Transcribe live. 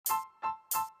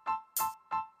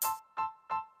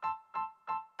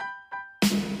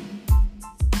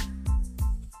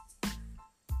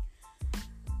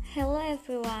Hello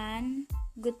everyone,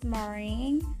 good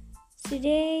morning.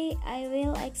 Today I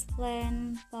will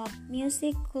explain pop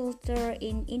music culture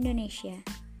in Indonesia.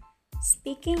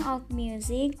 Speaking of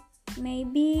music,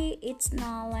 maybe it's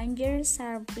no longer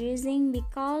surprising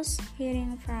because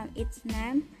hearing from its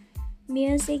name,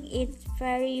 music is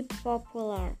very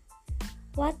popular.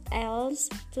 What else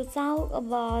to talk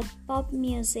about pop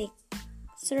music?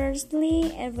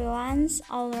 Certainly everyone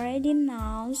already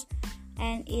knows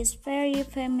and is very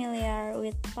familiar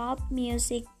with pop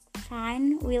music.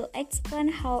 Fine will explain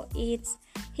how its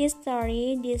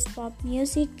history. This pop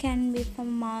music can be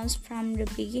famous from the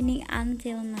beginning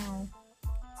until now.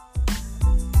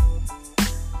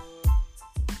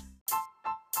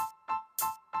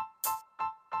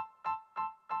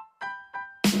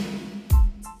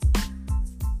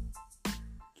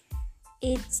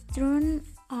 It's true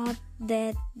out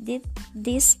that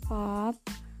this pop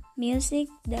music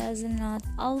does not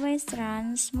always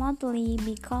run smoothly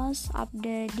because of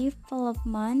the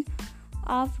development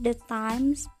of the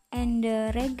times and the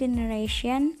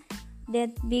regeneration that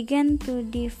began to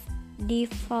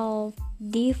develop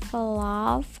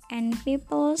and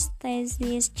people's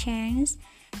tastes changed.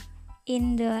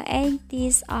 In the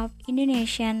 80s of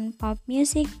Indonesian pop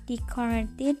music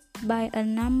decorated by a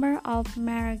number of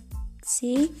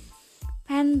Maxi,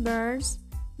 Panbirds,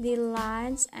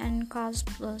 Delights, and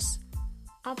Cosplus.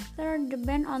 After the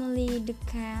band only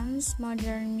becomes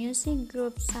modern music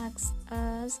groups such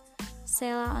as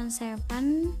Sheila on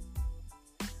 7,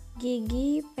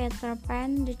 Gigi, Peter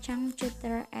Pan, The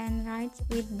Changcuter, and Rides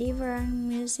with different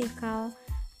musical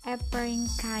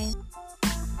appearances.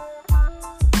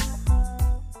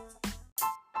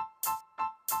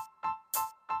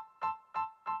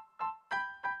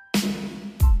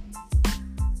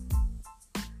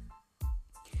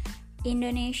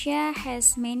 Indonesia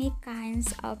has many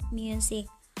kinds of music.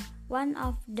 One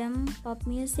of them, pop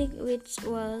music, which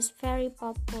was very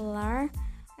popular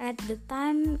at the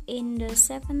time in the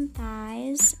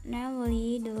 70s,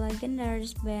 namely the legendary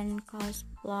band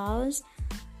Cosplus.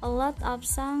 A lot of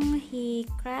songs he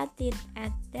created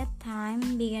at that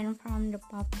time began from the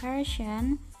pop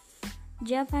version,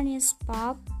 Japanese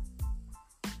pop,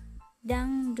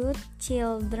 dangdut,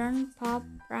 children pop,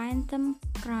 rhythm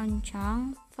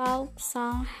keroncong, folk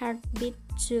song, heartbeat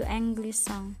to English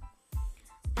song,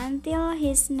 until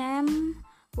his name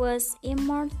was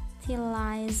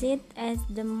immortalized as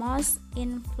the most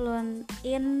influential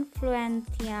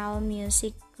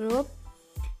music group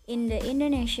in the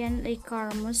Indonesian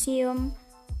Record Museum,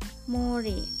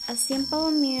 MURI, a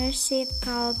simple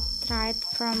musical thread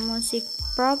from music,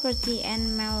 property,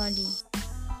 and melody.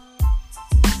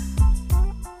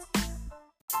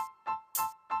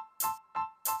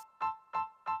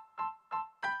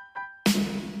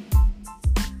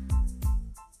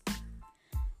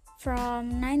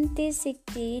 From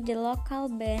 1960, the local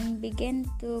band began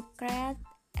to create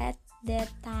at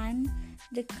that time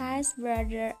the Kais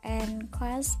Brothers and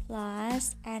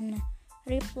Cosplus and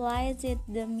replaced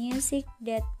the music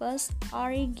that was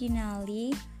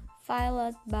originally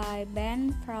followed by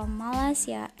bands from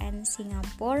Malaysia and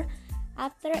Singapore.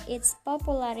 After its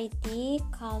popularity,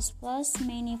 Cosplus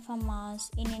many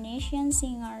famous Indonesian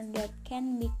singers that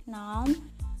can be known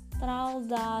throughout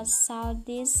the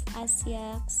Southeast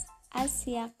Asia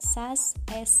such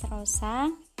as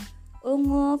Rosa,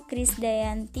 Ungu,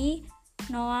 Krisdayanti,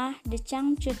 Noah, The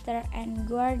Changcuter, and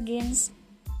Guardians.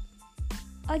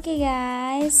 Okay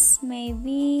guys,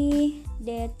 maybe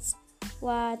that's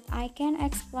what I can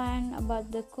explain about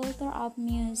the culture of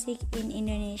music in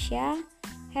Indonesia.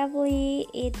 Hopefully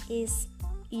it is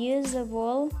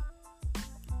usable.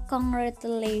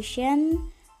 Congratulations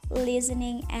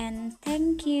listening and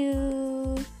thank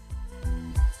you.